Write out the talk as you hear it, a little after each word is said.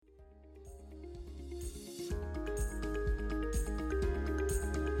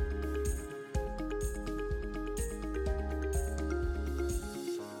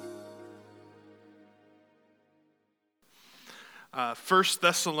1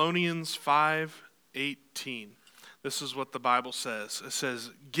 Thessalonians 5:18. This is what the Bible says. It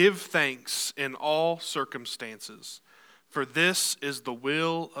says, "Give thanks in all circumstances, for this is the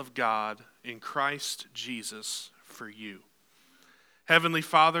will of God in Christ Jesus for you." Heavenly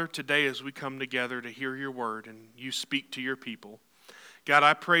Father, today as we come together to hear your word and you speak to your people, God,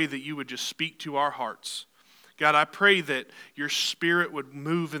 I pray that you would just speak to our hearts. God, I pray that your Spirit would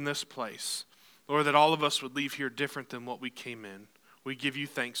move in this place. Lord, that all of us would leave here different than what we came in. We give you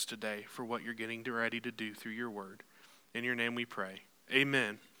thanks today for what you're getting ready to do through your word. In your name we pray.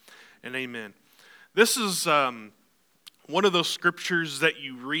 Amen and amen. This is one of those scriptures that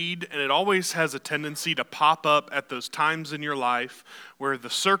you read, and it always has a tendency to pop up at those times in your life where the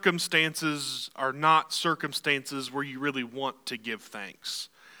circumstances are not circumstances where you really want to give thanks.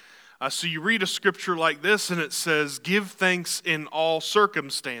 So you read a scripture like this and it says, "Give thanks in all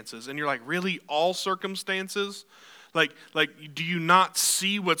circumstances." And you're like, really, all circumstances? Like, do you not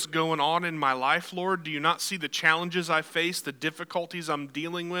see what's going on in my life, Lord? Do you not see the challenges I face, the difficulties I'm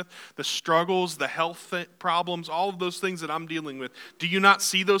dealing with, the struggles, the health problems, all of those things that I'm dealing with? Do you not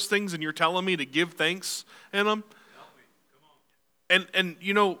see those things and you're telling me to give thanks in them? And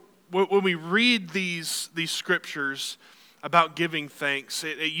you know, when we read these scriptures about giving thanks,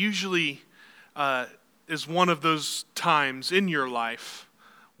 it usually is one of those times in your life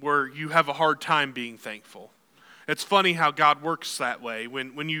where you have a hard time being thankful. It's funny how God works that way.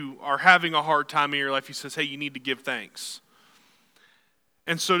 When you are having a hard time in your life, he says, hey, you need to give thanks.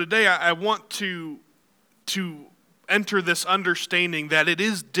 And so today I want to enter this understanding that it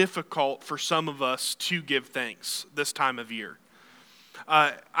is difficult for some of us to give thanks this time of year.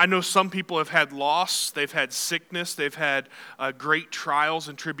 I know some people have had loss, they've had sickness, they've had great trials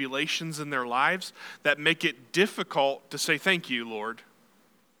and tribulations in their lives that make it difficult to say thank you, Lord.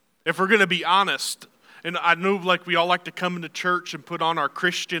 If we're going to be honest, and I know like we all like to come into church and put on our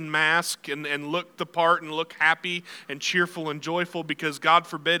Christian mask and look the part and look happy and cheerful and joyful because God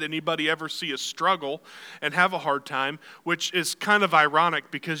forbid anybody ever see us struggle and have a hard time, which is kind of ironic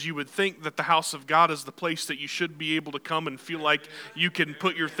because you would think that the house of God is the place that you should be able to come and feel like you can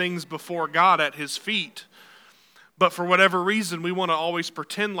put your things before God at his feet. But for whatever reason, we want to always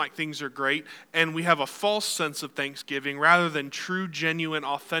pretend like things are great and we have a false sense of thanksgiving rather than true, genuine,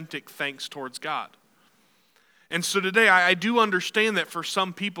 authentic thanks towards God. And so today, I do understand that for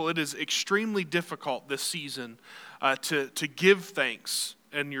some people, it is extremely difficult this season to give thanks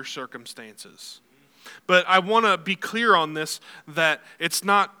in your circumstances. But I want to be clear on this, that it's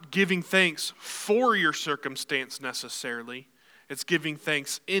not giving thanks for your circumstance necessarily. It's giving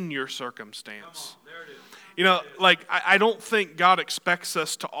thanks in your circumstance. Come on, there it is. You know, like, I don't think God expects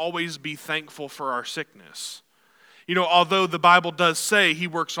us to always be thankful for our sickness. You know, although the Bible does say he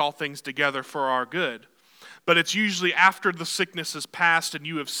works all things together for our good. But it's usually after the sickness has passed and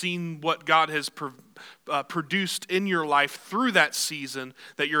you have seen what God has produced in your life through that season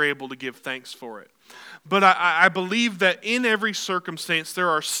that you're able to give thanks for it. But I believe that in every circumstance there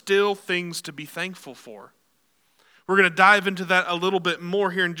are still things to be thankful for. We're going to dive into that a little bit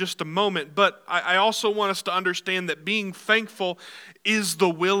more here in just a moment. But I also want us to understand that being thankful is the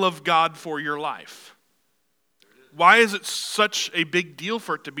will of God for your life. Why is it such a big deal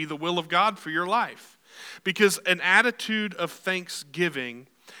for it to be the will of God for your life? Because an attitude of thanksgiving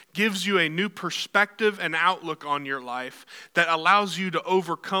gives you a new perspective and outlook on your life that allows you to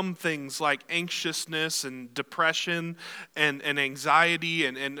overcome things like anxiousness and depression and anxiety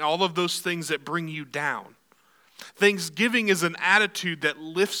and all of those things that bring you down. Thanksgiving is an attitude that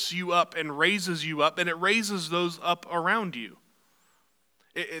lifts you up and raises you up, and it raises those up around you.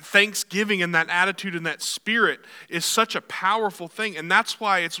 Thanksgiving and that attitude and that spirit is such a powerful thing, and that's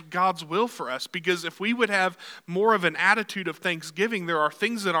why it's God's will for us, because if we would have more of an attitude of thanksgiving, there are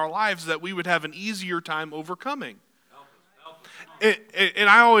things in our lives that we would have an easier time overcoming. And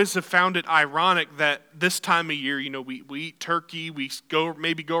I always have found it ironic that this time of year, you know, we eat turkey, we go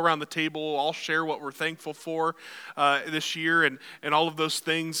around the table, all share what we're thankful for this year and all of those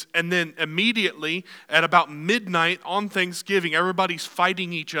things. And then immediately at about midnight on Thanksgiving, everybody's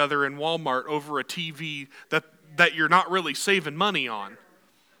fighting each other in Walmart over a TV that you're not really saving money on.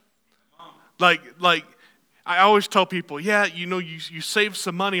 Like I always tell people, yeah, you know, you save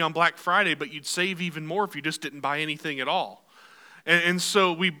some money on Black Friday, but you'd save even more if you just didn't buy anything at all. And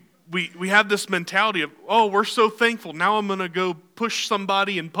so we have this mentality of, oh, we're so thankful. Now I'm going to go push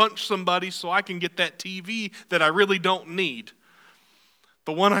somebody and punch somebody so I can get that TV that I really don't need.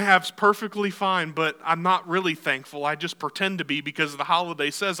 The one I have is perfectly fine, but I'm not really thankful. I just pretend to be because the holiday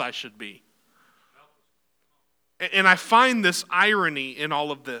says I should be. And I find this irony in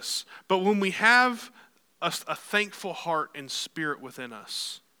all of this. But when we have a thankful heart and spirit within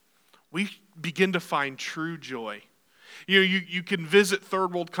us, we begin to find true joy. You can visit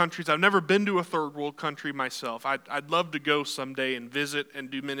third world countries. I've never been to a third world country myself. I'd love to go someday and visit and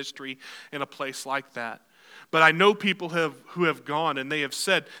do ministry in a place like that. But I know people who have gone, and they have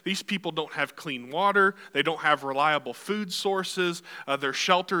said these people don't have clean water, they don't have reliable food sources, their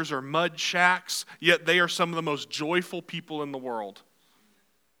shelters are mud shacks, yet they are some of the most joyful people in the world.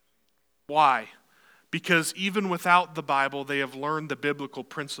 Why? Because even without the Bible, they have learned the biblical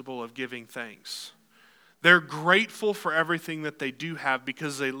principle of giving thanks. They're grateful for everything that they do have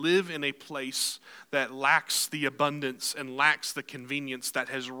because they live in a place that lacks the abundance and lacks the convenience that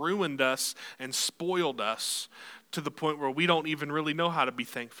has ruined us and spoiled us to the point where we don't even really know how to be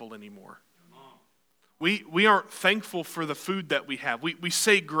thankful anymore. We aren't thankful for the food that we have. We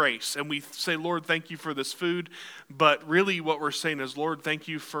say grace and we say, Lord, thank you for this food. But really what we're saying is, Lord, thank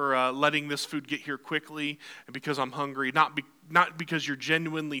you for letting this food get here quickly and because I'm hungry. Not because you're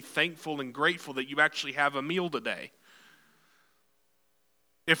genuinely thankful and grateful that you actually have a meal today.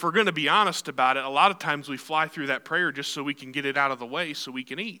 If we're going to be honest about it, a lot of times we fly through that prayer just so we can get it out of the way so we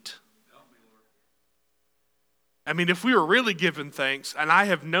can eat. I mean, if we were really giving thanks, and I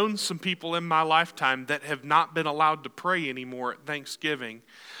have known some people in my lifetime that have not been allowed to pray anymore at Thanksgiving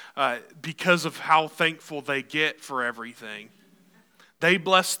because of how thankful they get for everything. They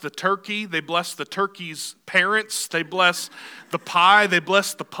bless the turkey, they bless the turkey's parents, they bless the pie, they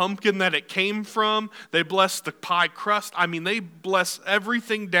bless the pumpkin that it came from, they bless the pie crust. I mean, they bless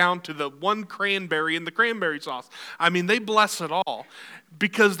everything down to the one cranberry in the cranberry sauce. I mean, they bless it all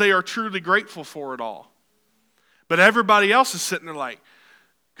because they are truly grateful for it all. But everybody else is sitting there like,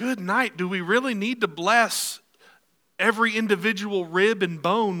 good night, do we really need to bless every individual rib and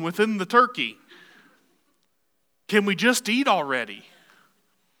bone within the turkey? Can we just eat already?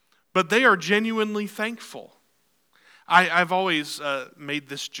 But they are genuinely thankful. I've always made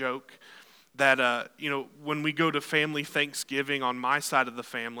this joke that, when we go to family Thanksgiving on my side of the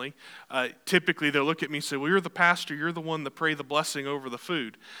family, typically they'll look at me and say, well, you're the pastor, you're the one that pray the blessing over the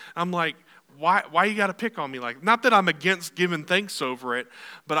food. I'm like, why you got to pick on me like? Not that I'm against giving thanks over it,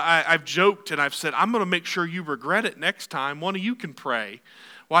 but I've joked and I've said, I'm going to make sure you regret it next time. One of you can pray.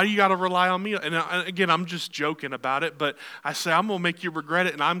 Why do you got to rely on me? And again, I'm just joking about it, but I say I'm going to make you regret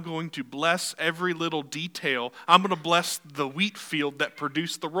it, and I'm going to bless every little detail. I'm going to bless the wheat field that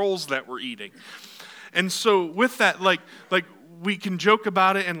produced the rolls that we're eating. And so with that, like we can joke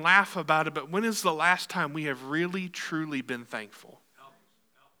about it and laugh about it, but when is the last time we have really, truly been thankful?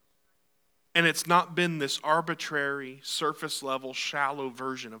 And it's not been this arbitrary, surface level, shallow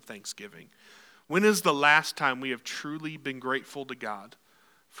version of Thanksgiving. When is the last time we have truly been grateful to God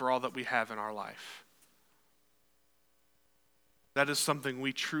for all that we have in our life? That is something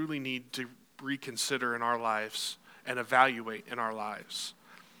we truly need to reconsider in our lives and evaluate in our lives.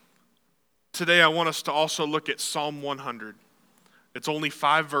 Today I want us to also look at Psalm 100. It's only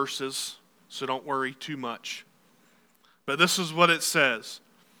 5 verses, so don't worry too much. But this is what it says.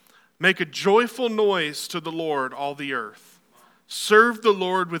 Make a joyful noise to the Lord, all the earth. Serve the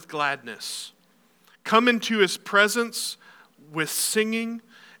Lord with gladness. Come into his presence with singing,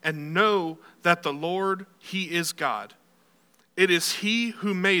 and know that the Lord, he is God. It is he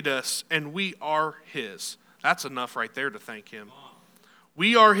who made us, and we are his. That's enough right there to thank him.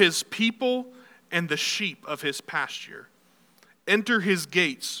 We are his people and the sheep of his pasture. Enter his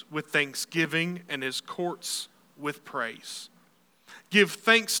gates with thanksgiving and his courts with praise. Give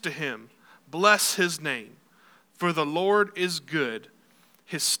thanks to him, bless his name, for the Lord is good.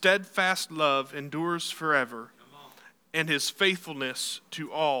 His steadfast love endures forever, and his faithfulness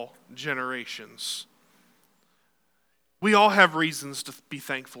to all generations. We all have reasons to be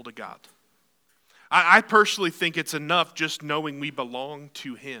thankful to God. I personally think it's enough just knowing we belong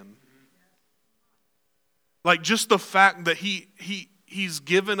to him. Like just the fact that He's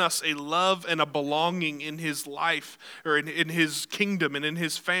given us a love and a belonging in his life, or in his kingdom and in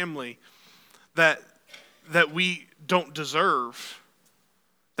his family that we don't deserve.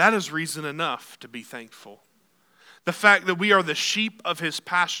 That is reason enough to be thankful. The fact that we are the sheep of his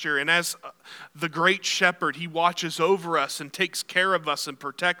pasture, and as the great shepherd, he watches over us and takes care of us and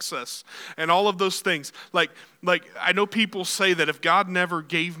protects us and all of those things. Like I know people say that if God never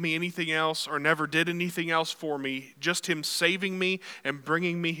gave me anything else or never did anything else for me, just him saving me and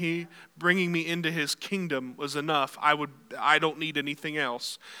bringing me into his kingdom was enough. I don't need anything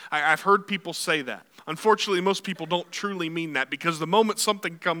else. I've heard people say that. Unfortunately, most people don't truly mean that, because the moment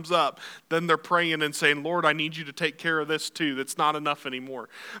something comes up, then they're praying and saying, Lord, I need you to take care of this too. That's not enough anymore.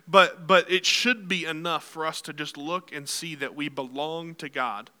 But it should be enough for us to just look and see that we belong to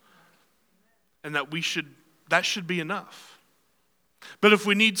God. and that should be enough. But if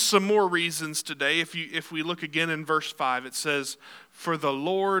we need some more reasons today, if we look again in verse 5, it says, "For the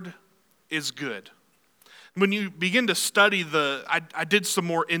Lord is good." When you begin to study I did some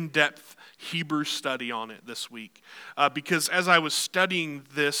more in-depth Hebrew study on it this week because as I was studying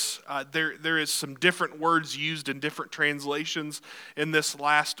this, there is some different words used in different translations in this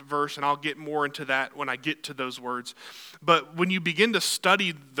last verse, and I'll get more into that when I get to those words. But when you begin to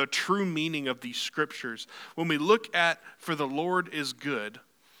study the true meaning of these scriptures, when we look at "for the Lord is good,"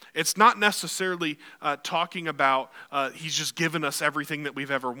 it's not necessarily talking about he's just given us everything that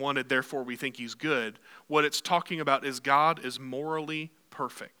we've ever wanted, therefore we think he's good. What it's talking about is God is morally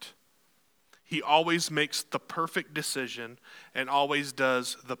perfect. He always makes the perfect decision and always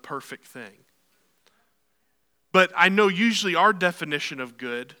does the perfect thing. But I know usually our definition of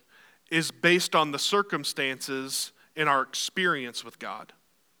good is based on the circumstances in our experience with God.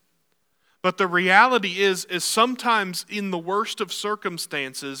 But the reality is sometimes in the worst of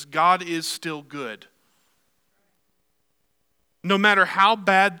circumstances, God is still good. No matter how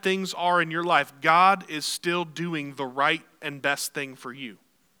bad things are in your life, God is still doing the right and best thing for you.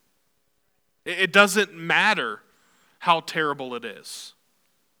 It doesn't matter how terrible it is.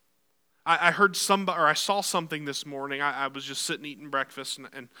 I saw something this morning. I was just sitting eating breakfast,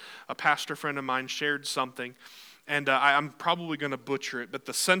 and a pastor friend of mine shared something. And I'm probably going to butcher it, but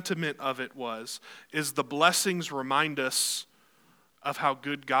the sentiment of it is the blessings remind us of how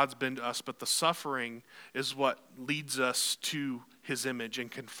good God's been to us, but the suffering is what leads us to his image and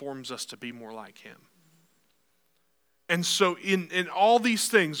conforms us to be more like him. And so in all these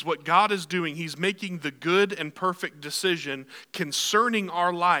things, what God is doing, he's making the good and perfect decision concerning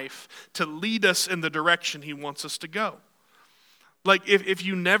our life to lead us in the direction he wants us to go. Like if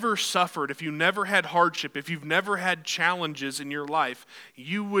you never suffered, if you never had hardship, if you've never had challenges in your life,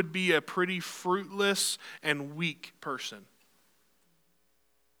 you would be a pretty fruitless and weak person.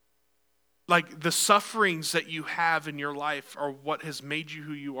 Like the sufferings that you have in your life are what has made you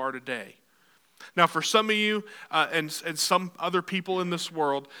who you are today. Now for some of you and some other people in this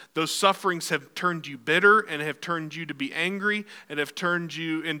world, those sufferings have turned you bitter and have turned you to be angry and have turned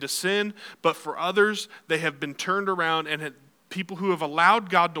you into sin. But for others, they have been turned around and people who have allowed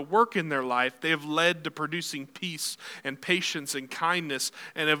God to work in their life, they have led to producing peace and patience and kindness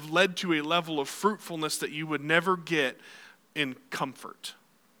and have led to a level of fruitfulness that you would never get in comfort.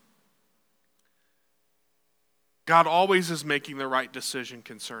 God always is making the right decision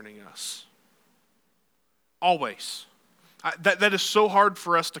concerning us. Always. That is so hard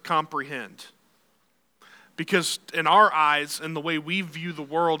for us to comprehend. Because in our eyes, and the way we view the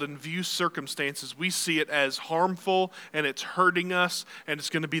world and view circumstances, we see it as harmful and it's hurting us and it's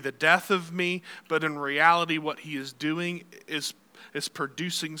going to be the death of me. But in reality, what he is doing is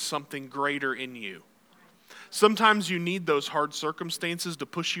producing something greater in you. Sometimes you need those hard circumstances to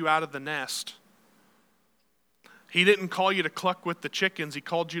push you out of the nest. He didn't call you to cluck with the chickens. He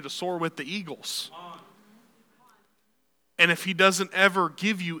called you to soar with the eagles. And if he doesn't ever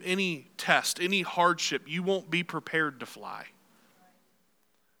give you any test, any hardship, you won't be prepared to fly.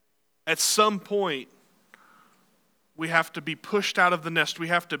 At some point, we have to be pushed out of the nest. We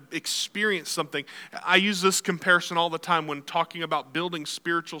have to experience something. I use this comparison all the time when talking about building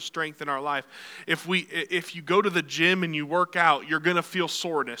spiritual strength in our life. If you go to the gym and you work out, you're going to feel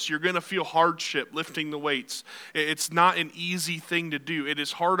soreness. You're going to feel hardship lifting the weights. It's not an easy thing to do. It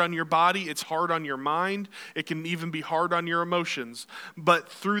is hard on your body. It's hard on your mind. It can even be hard on your emotions. But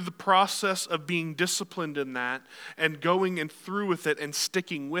through the process of being disciplined in that and going and through with it and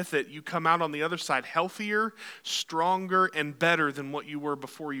sticking with it, you come out on the other side healthier, stronger, and better than what you were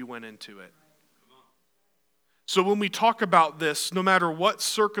before you went into it. So when we talk about this, no matter what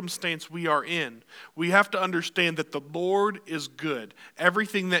circumstance we are in, we have to understand that the Lord is good.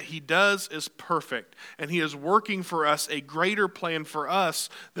 Everything that he does is perfect, and he is working for us a greater plan for us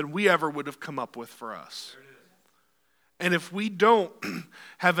than we ever would have come up with for us. And if we don't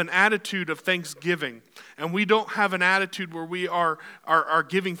have an attitude of thanksgiving, and we don't have an attitude where we are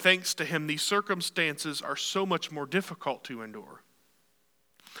giving thanks to him, these circumstances are so much more difficult to endure.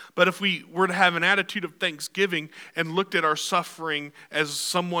 But if we were to have an attitude of thanksgiving and looked at our suffering as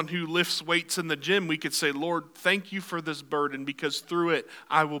someone who lifts weights in the gym, we could say, Lord, thank you for this burden because through it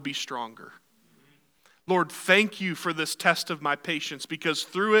I will be stronger. Lord, thank you for this test of my patience because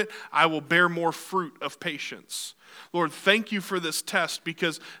through it I will bear more fruit of patience. Lord, thank you for this test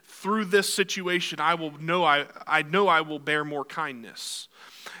because through this situation I know I will bear more kindness.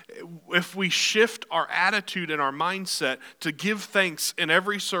 If we shift our attitude and our mindset to give thanks in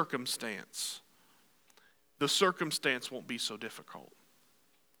every circumstance, the circumstance won't be so difficult.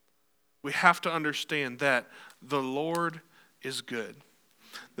 We have to understand that the Lord is good.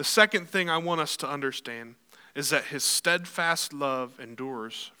 The second thing I want us to understand is that his steadfast love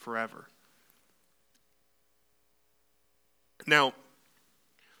endures forever. Now,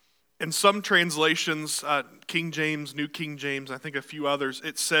 in some translations, King James, New King James, I think a few others,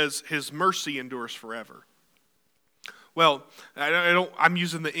 it says his mercy endures forever. Well, I'm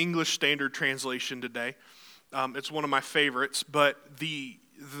using the English Standard Translation today. It's one of my favorites, but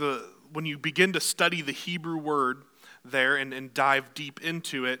when you begin to study the Hebrew word there and dive deep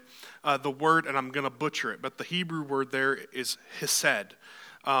into it, the word, and I'm going to butcher it, but the Hebrew word there is hesed.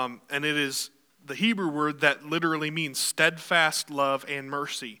 And it is the Hebrew word that literally means steadfast love and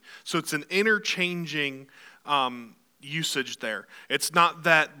mercy. So it's an interchanging usage there. It's not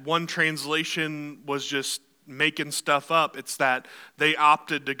that one translation was just making stuff up. It's that they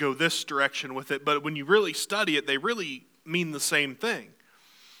opted to go this direction with it. But when you really study it, they really mean the same thing.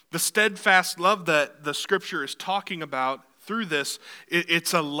 The steadfast love that the scripture is talking about through this,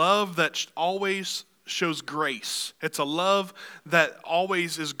 it's a love that always shows grace. It's a love that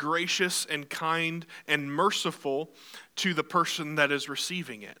always is gracious and kind and merciful to the person that is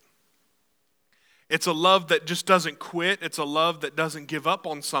receiving it. It's a love that just doesn't quit. It's a love that doesn't give up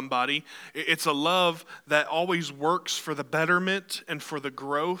on somebody. It's a love that always works for the betterment and for the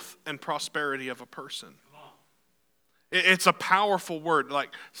growth and prosperity of a person. It's a powerful word. Like,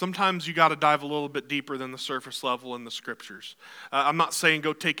 sometimes you got to dive a little bit deeper than the surface level in the scriptures. I'm not saying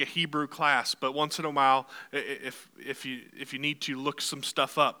go take a Hebrew class, but once in a while, if you need to, look some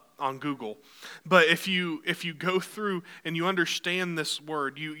stuff up on Google. But if you go through and you understand this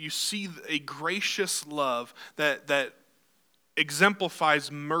word, you see a gracious love that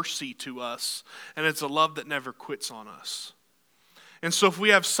exemplifies mercy to us, and it's a love that never quits on us. And so if we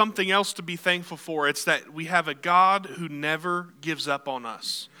have something else to be thankful for, it's that we have a God who never gives up on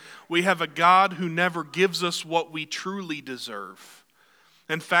us. We have a God who never gives us what we truly deserve.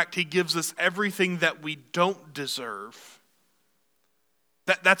 In fact, he gives us everything that we don't deserve.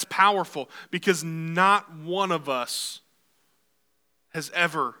 That's powerful, because not one of us has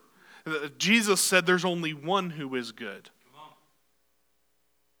ever. Jesus said there's only one who is good.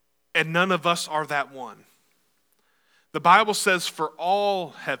 And none of us are that one. The Bible says, for all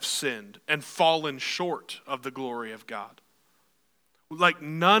have sinned and fallen short of the glory of God. Like,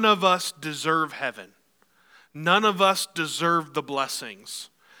 none of us deserve heaven. None of us deserve the blessings.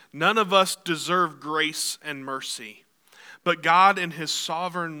 None of us deserve grace and mercy. But God, in his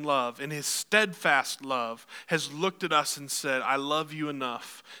sovereign love, in his steadfast love, has looked at us and said, I love you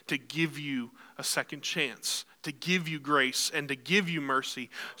enough to give you a second chance, to give you grace and to give you mercy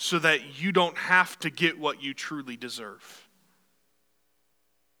so that you don't have to get what you truly deserve.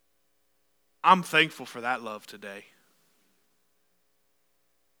 I'm thankful for that love today.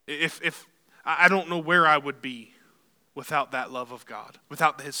 If I don't know where I would be without that love of God,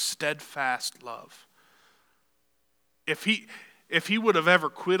 without his steadfast love. If he would have ever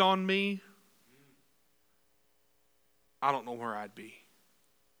quit on me, I don't know where I'd be.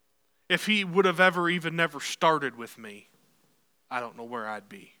 If he would have never started with me, I don't know where I'd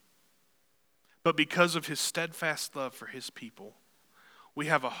be. But because of his steadfast love for his people, we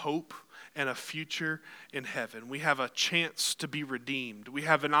have a hope and a future in heaven. We have a chance to be redeemed. We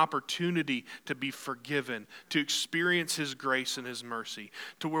have an opportunity to be forgiven, to experience his grace and his mercy,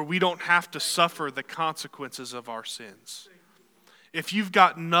 to where we don't have to suffer the consequences of our sins. If you've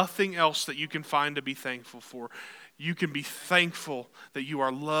got nothing else that you can find to be thankful for, you can be thankful that you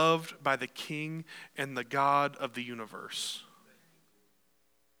are loved by the King and the God of the universe.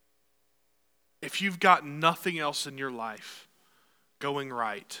 If you've got nothing else in your life going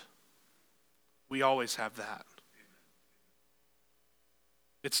right, we always have that.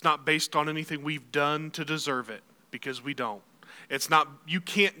 It's not based on anything we've done to deserve it, because we don't. It's not, you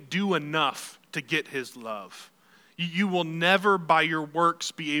can't do enough to get his love. You will never by your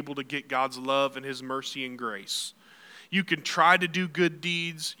works be able to get God's love and his mercy and grace. You can try to do good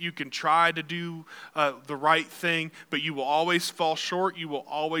deeds. You can try to do the right thing, but you will always fall short. You will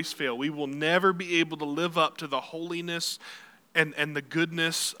always fail. We will never be able to live up to the holiness and the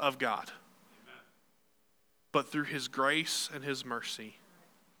goodness of God. Amen. But through his grace and his mercy,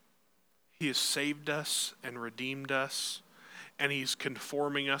 he has saved us and redeemed us, and he's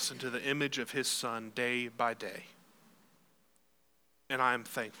conforming us into the image of his Son day by day. And I am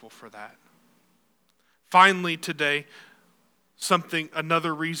thankful for that. Finally today,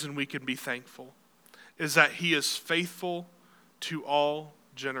 another reason we can be thankful is that he is faithful to all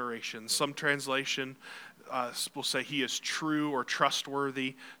generations. Some translation will say he is true or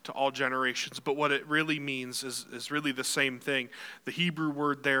trustworthy to all generations. But what it really means is really the same thing. The Hebrew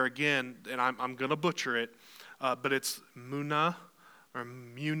word there again, and I'm going to butcher it, but it's munah or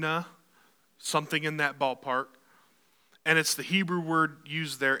munah, something in that ballpark. And it's the Hebrew word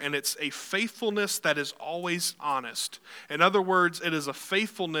used there, and it's a faithfulness that is always honest. In other words, it is a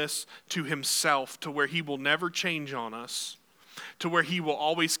faithfulness to himself, to where he will never change on us, to where he will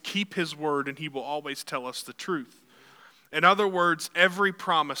always keep his word and he will always tell us the truth. In other words, every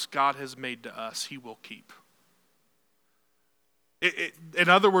promise God has made to us, he will keep. In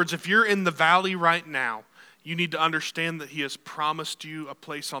other words, if you're in the valley right now, you need to understand that he has promised you a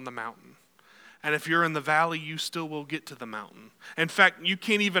place on the mountain. And if you're in the valley, you still will get to the mountain. In fact, you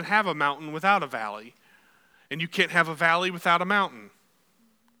can't even have a mountain without a valley. And you can't have a valley without a mountain.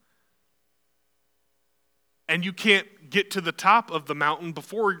 And you can't get to the top of the mountain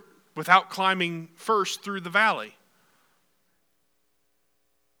without climbing first through the valley.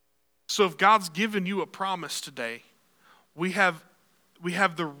 So if God's given you a promise today, we have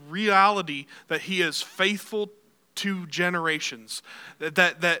the reality that he is faithful to generations.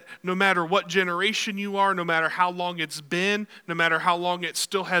 That no matter what generation you are, no matter how long it's been, no matter how long it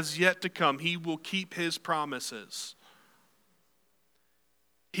still has yet to come, he will keep his promises.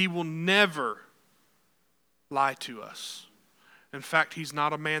 He will never lie to us. In fact, he's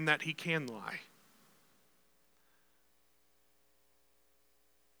not a man that he can lie.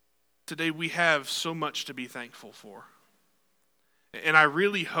 Today we have so much to be thankful for. And I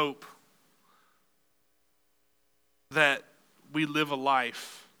really hope that we live a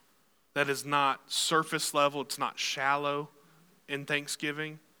life that is not surface level, it's not shallow in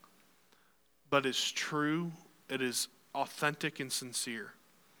Thanksgiving, but is true, it is authentic and sincere.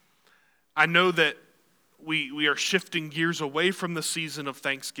 I know that we are shifting gears away from the season of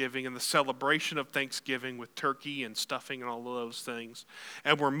Thanksgiving and the celebration of Thanksgiving with turkey and stuffing and all of those things.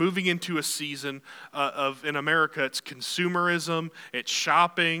 And we're moving into a season in America, it's consumerism, it's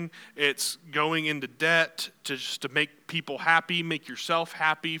shopping, it's going into debt just to make people happy, make yourself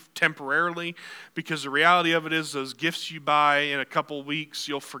happy temporarily, because the reality of it is those gifts you buy in a couple weeks,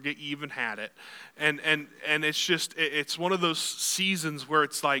 you'll forget you even had it. And it's one of those seasons where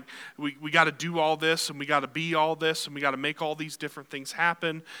it's like we got to do all this and we got to be all this and we got to make all these different things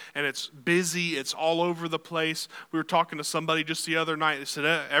happen, and it's busy, it's all over the place. We were talking to somebody just the other night. They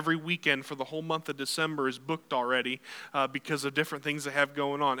said every weekend for the whole month of December is booked already because of different things they have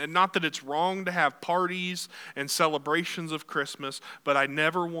going on. And not that it's wrong to have parties and celebrations of Christmas, but I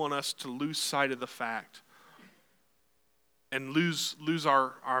never want us to lose sight of the fact and lose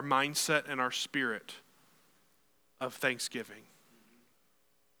our mindset and our spirit of Thanksgiving.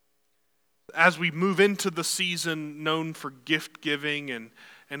 As we move into the season known for gift giving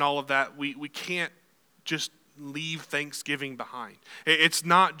and all of that, we can't just leave Thanksgiving behind. It's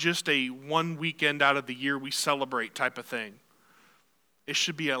not just a one weekend out of the year we celebrate type of thing. It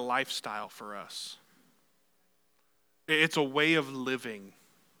should be a lifestyle for us. It's a way of living.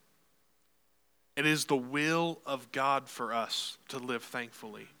 It is the will of God for us to live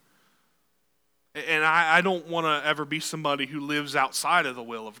thankfully. And I don't want to ever be somebody who lives outside of the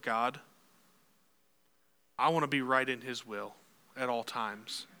will of God. I want to be right in his will at all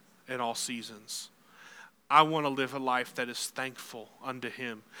times, at all seasons. I want to live a life that is thankful unto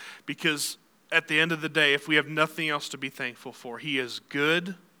him. Because at the end of the day, if we have nothing else to be thankful for, he is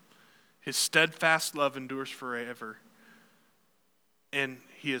good, his steadfast love endures forever, and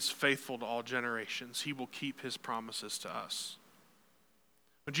he is faithful to all generations. He will keep his promises to us.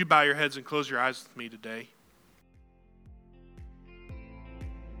 Would you bow your heads and close your eyes with me today?